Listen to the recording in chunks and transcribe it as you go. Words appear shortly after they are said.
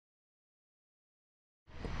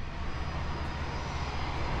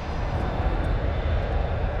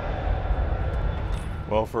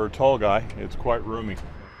Well, for a tall guy, it's quite roomy.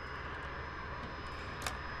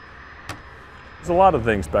 There's a lot of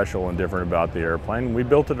things special and different about the airplane. We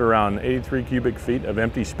built it around 83 cubic feet of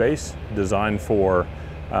empty space, designed for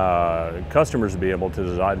customers to be able to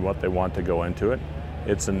decide what they want to go into it.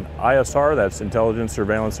 It's an ISR, that's intelligence,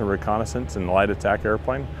 surveillance, and reconnaissance, and light attack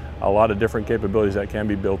airplane. A lot of different capabilities that can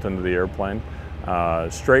be built into the airplane.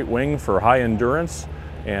 Straight wing for high endurance,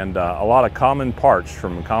 and a lot of common parts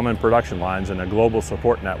from common production lines and a global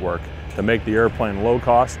support network to make the airplane low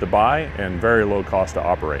cost to buy and very low cost to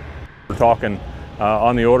operate. We're talking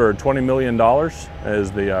on the order of $20 million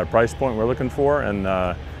is the price point we're looking for,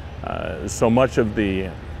 and so much of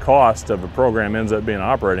the cost of a program ends up being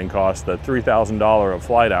operating cost that $3,000 a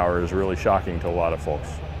flight hour is really shocking to a lot of folks.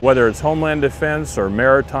 Whether it's homeland defense or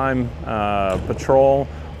maritime patrol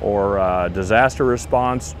or disaster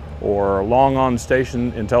response or long on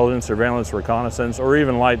station intelligence, surveillance, reconnaissance, or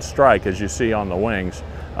even light strike as you see on the wings,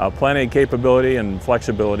 plenty of capability and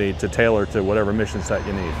flexibility to tailor to whatever mission set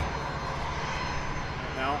you need.